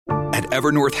At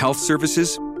Evernorth Health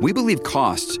Services, we believe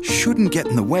costs shouldn't get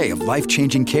in the way of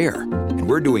life-changing care, and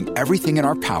we're doing everything in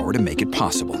our power to make it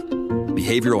possible.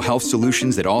 Behavioral health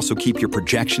solutions that also keep your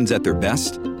projections at their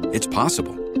best? It's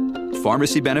possible.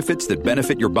 Pharmacy benefits that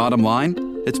benefit your bottom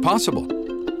line? It's possible.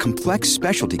 Complex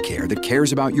specialty care that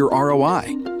cares about your ROI?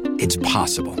 It's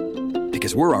possible.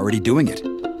 Because we're already doing it.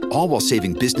 All while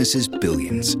saving businesses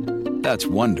billions. That's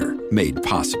Wonder made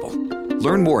possible.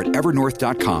 Learn more at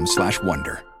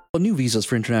evernorth.com/wonder. New visas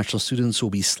for international students will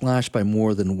be slashed by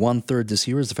more than one-third this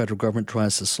year as the federal government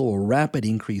tries to slow a rapid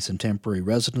increase in temporary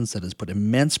residents that has put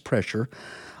immense pressure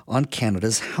on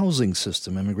Canada's housing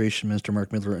system. Immigration Minister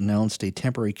Mark Miller announced a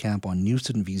temporary cap on new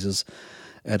student visas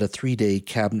at a 3-day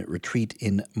cabinet retreat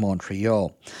in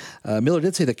Montreal. Miller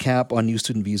did say the cap on new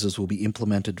student visas will be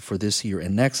implemented for this year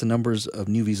and next. The numbers of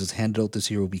new visas handed out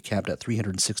this year will be capped at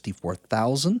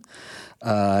 364,000.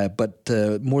 But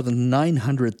more than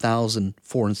 900,000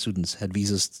 foreign students had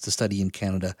visas to study in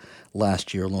Canada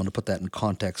last year alone. To put that in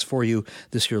context for you,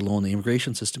 this year alone, the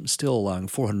immigration system is still allowing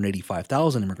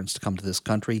 485,000 immigrants to come to this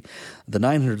country. The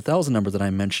 900,000 number that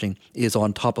I'm mentioning is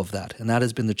on top of that, and that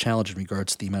has been the challenge in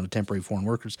regards to the amount of temporary foreign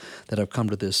workers that have come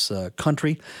to this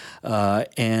country.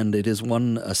 And it is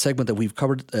one segment that we've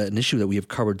covered, an issue that we have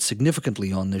covered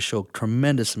significantly on this show.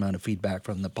 Tremendous amount of feedback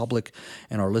from the public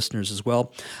and our listeners as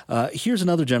well. Here's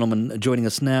another gentleman joining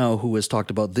us now who has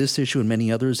talked about this issue and many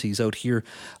others. He's out here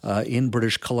in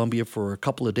British Columbia for a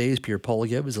couple of days. Pierre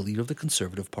Poilievre is the leader of the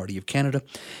Conservative Party of Canada,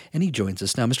 and he joins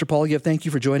us now. Mr. Poilievre, thank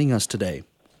you for joining us today.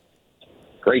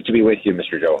 Great to be with you,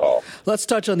 Mr. Joe Hall. Let's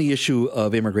touch on the issue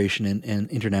of immigration and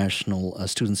international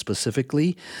students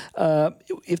specifically.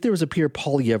 If there was a Pierre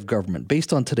Poilievre government,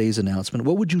 based on today's announcement,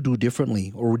 what would you do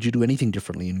differently, or would you do anything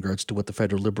differently in regards to what the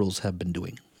federal Liberals have been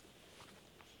doing?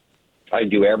 I'd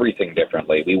do everything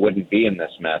differently. We wouldn't be in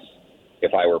this mess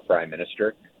if I were Prime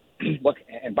Minister. Look,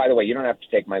 and by the way, you don't have to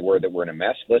take my word that we're in a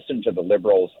mess. Listen to the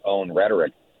Liberals' own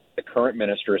rhetoric. The current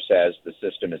minister says the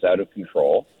system is out of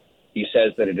control. He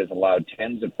says that it has allowed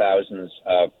tens of thousands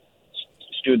of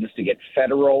students to get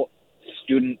federal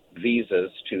student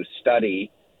visas to study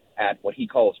at what he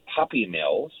calls puppy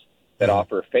mills that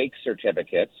offer fake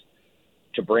certificates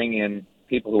to bring in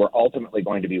people who are ultimately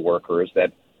going to be workers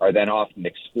that are then often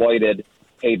exploited,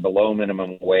 paid below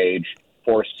minimum wage,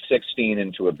 forced 16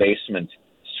 into a basement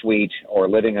suite or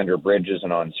living under bridges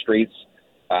and on streets,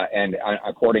 and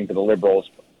according to the Liberals,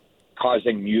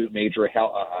 causing major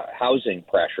housing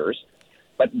pressures.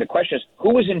 But the question is,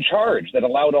 who was in charge that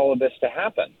allowed all of this to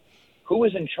happen? Who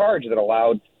was in charge that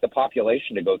allowed the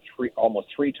population to go almost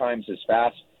three times as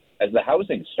fast as the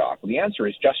housing stock? Well, the answer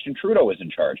is Justin Trudeau was in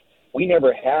charge. We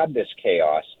never had this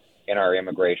chaos in our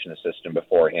immigration system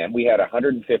beforehand. We had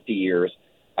 150 years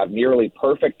of nearly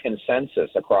perfect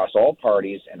consensus across all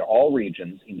parties and all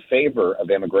regions in favor of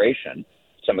immigration,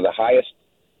 some of the highest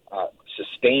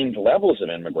sustained levels of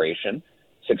immigration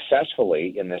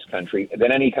successfully in this country than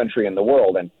any country in the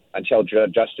world, and until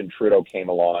Justin Trudeau came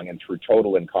along and through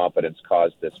total incompetence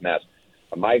caused this mess.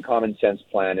 My common sense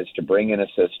plan is to bring in a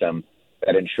system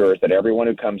that ensures that everyone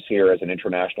who comes here as an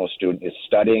international student is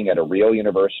studying at a real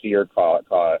university or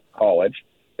college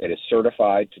that is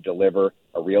certified to deliver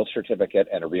a real certificate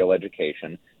and a real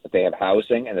education, that they have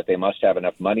housing, and that they must have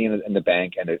enough money in the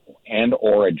bank and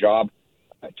or a job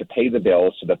to pay the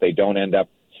bills so that they don't end up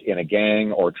in a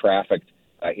gang or trafficked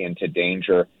into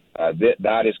danger.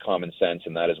 That is common sense,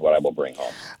 and that is what I will bring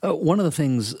home. One of the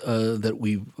things that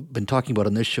we've been talking about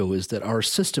on this show is that our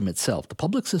system itself, the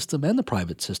public system and the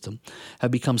private system, have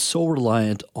become so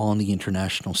reliant on the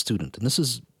international student. And this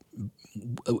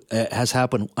has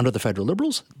happened under the federal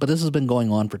Liberals, but this has been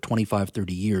going on for 25,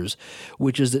 30 years,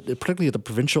 which is that particularly at the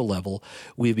provincial level,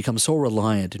 we have become so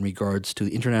reliant in regards to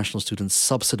the international students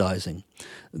subsidizing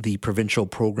the provincial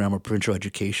program or provincial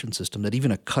education system that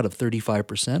even a cut of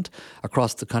 35%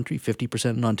 across the country,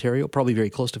 50% in Ontario, probably very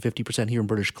close to 50% here in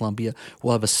British Columbia,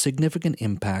 will have a significant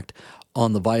impact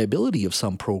on the viability of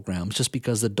some programs just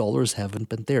because the dollars haven't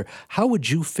been there. How would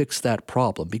you fix that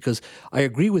problem? Because I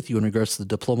agree with you in regards to the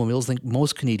diploma mills. I think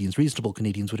most Canadians, reasonable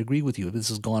Canadians, would agree with you. This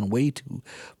has gone way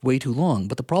too long.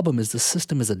 But the problem is the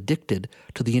system is addicted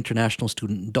to the international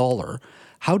student dollar.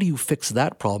 How do you fix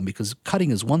that problem? Because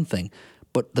cutting is one thing,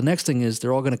 but the next thing is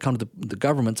they're all going to come to the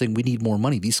government saying we need more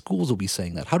money. These schools will be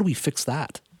saying that. How do we fix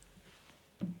that?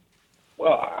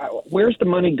 Well, where's the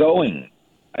money going?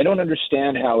 I don't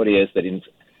understand how it is that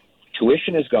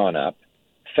tuition has gone up,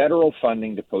 federal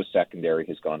funding to post-secondary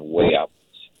has gone way up,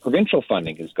 provincial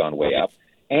funding has gone way up,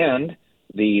 and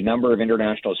the number of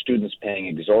international students paying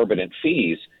exorbitant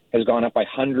fees has gone up by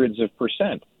hundreds of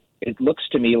percent. it looks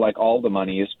to me like all the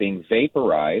money is being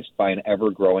vaporized by an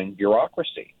ever-growing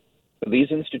bureaucracy. So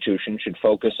these institutions should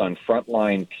focus on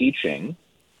frontline teaching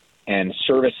and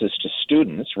services to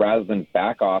students rather than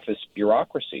back office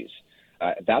bureaucracies.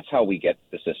 That's how we get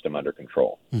the system under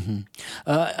control. Mm-hmm.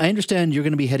 I understand you're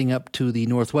going to be heading up to the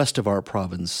northwest of our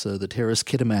province, the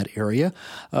Terrace-Kitimat area.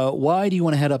 Why do you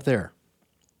want to head up there?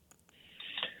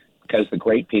 Because the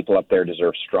great people up there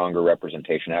deserve stronger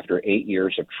representation. After 8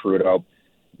 years of Trudeau,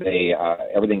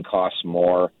 everything costs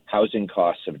more. Housing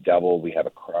costs have doubled. We have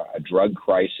a drug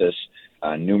crisis.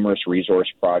 Numerous resource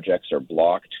projects are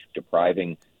blocked,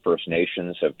 depriving First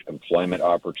Nations of employment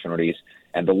opportunities.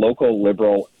 And the local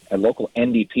local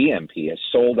NDP MP has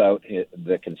sold out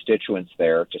the constituents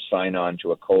there to sign on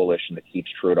to a coalition that keeps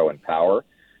Trudeau in power.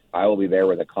 I will be there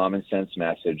with a common sense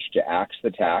message to axe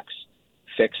the tax,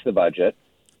 fix the budget,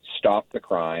 stop the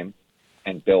crime,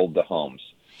 and build the homes.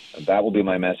 That will be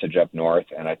my message up north,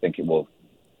 and I think it will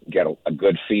get a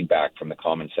good feedback from the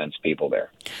common sense people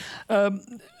there.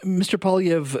 Mr.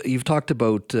 Poilievre, you've talked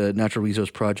about natural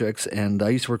resource projects, and I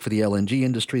used to work for the LNG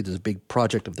industry. There's a big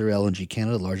project of their LNG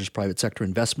Canada, the largest private sector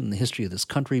investment in the history of this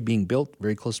country, being built,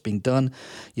 very close to being done.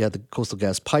 You have the Coastal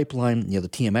Gas Pipeline, you have the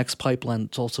TMX pipeline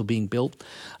that's also being built.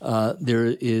 There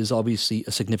is obviously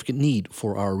a significant need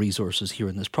for our resources here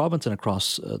in this province and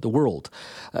across the world.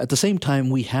 At the same time,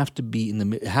 we have to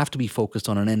be focused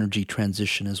on an energy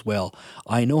transition as well.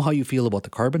 I know how you feel about the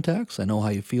carbon tax. I know how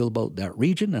you feel about that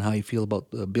region and how you feel about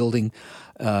building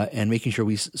and making sure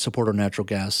we support our natural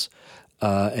gas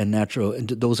and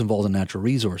those involved in natural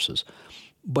resources.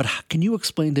 But can you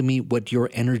explain to me what your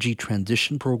energy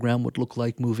transition program would look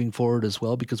like moving forward as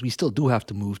well? Because we still do have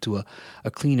to move to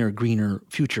a cleaner, greener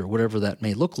future, whatever that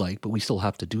may look like, but we still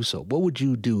have to do so. What would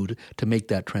you do to make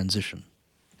that transition?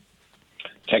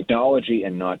 Technology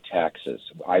and not taxes.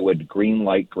 I would green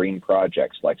light green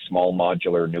projects like small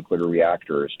modular nuclear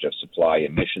reactors to supply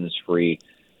emissions-free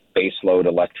baseload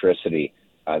electricity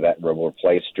that will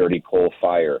replace dirty coal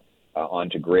fire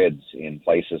onto grids in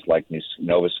places like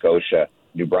Nova Scotia,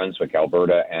 New Brunswick,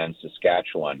 Alberta, and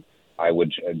Saskatchewan. I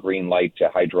would green light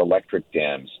hydroelectric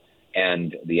dams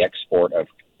and the export of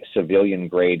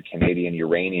civilian-grade Canadian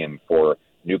uranium for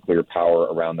nuclear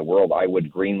power around the world. I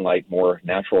would green light more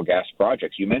natural gas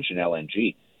projects. You mentioned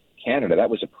LNG Canada.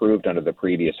 That was approved under the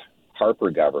previous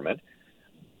Harper government.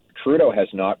 Trudeau has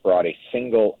not brought a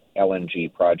single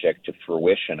LNG project to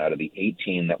fruition out of the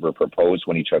 18 that were proposed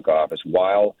when he took office,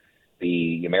 while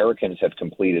the Americans have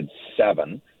completed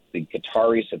 7. The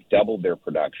Qataris have doubled their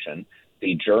production.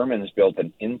 The Germans built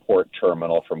an import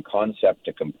terminal from concept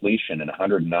to completion in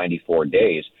 194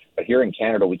 days. But here in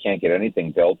Canada, we can't get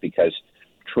anything built because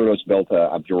Trudeau's built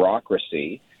a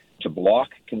bureaucracy to block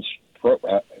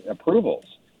approvals.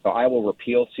 So I will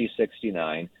repeal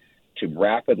C-69 to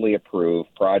rapidly approve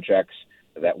projects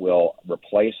that will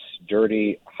replace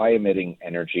dirty, high-emitting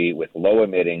energy with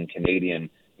low-emitting Canadian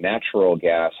natural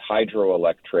gas,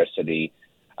 hydroelectricity,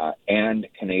 and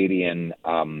Canadian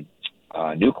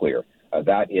nuclear.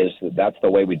 That's the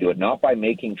way we do it, not by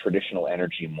making traditional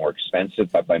energy more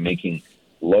expensive, but by making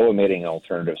low-emitting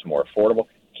alternatives more affordable.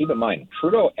 Keep in mind,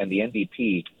 Trudeau and the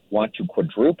NDP want to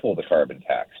quadruple the carbon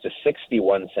tax to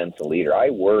 61 cents a litre. I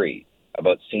worry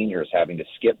about seniors having to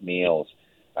skip meals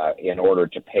in order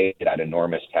to pay that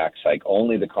enormous tax hike.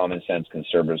 Only the common sense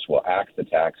Conservatives will axe the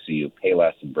tax so you pay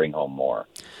less and bring home more.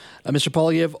 Mr.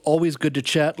 Poilievre, always good to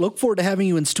chat. Look forward to having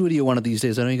you in studio one of these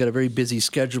days. I know you got a very busy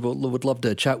schedule, but would love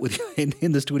to chat with you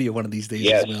in the studio one of these days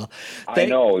as well. I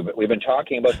know. We've been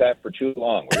talking about that for too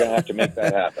long. We're going to have to make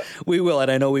that happen. We will, and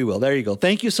I know we will. There you go.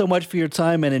 Thank you so much for your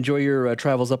time, and enjoy your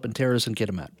travels up in Terrace and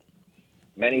Kitimat.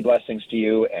 Many blessings to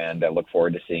you, and I look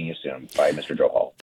forward to seeing you soon. Bye, Mr. Joe Hall.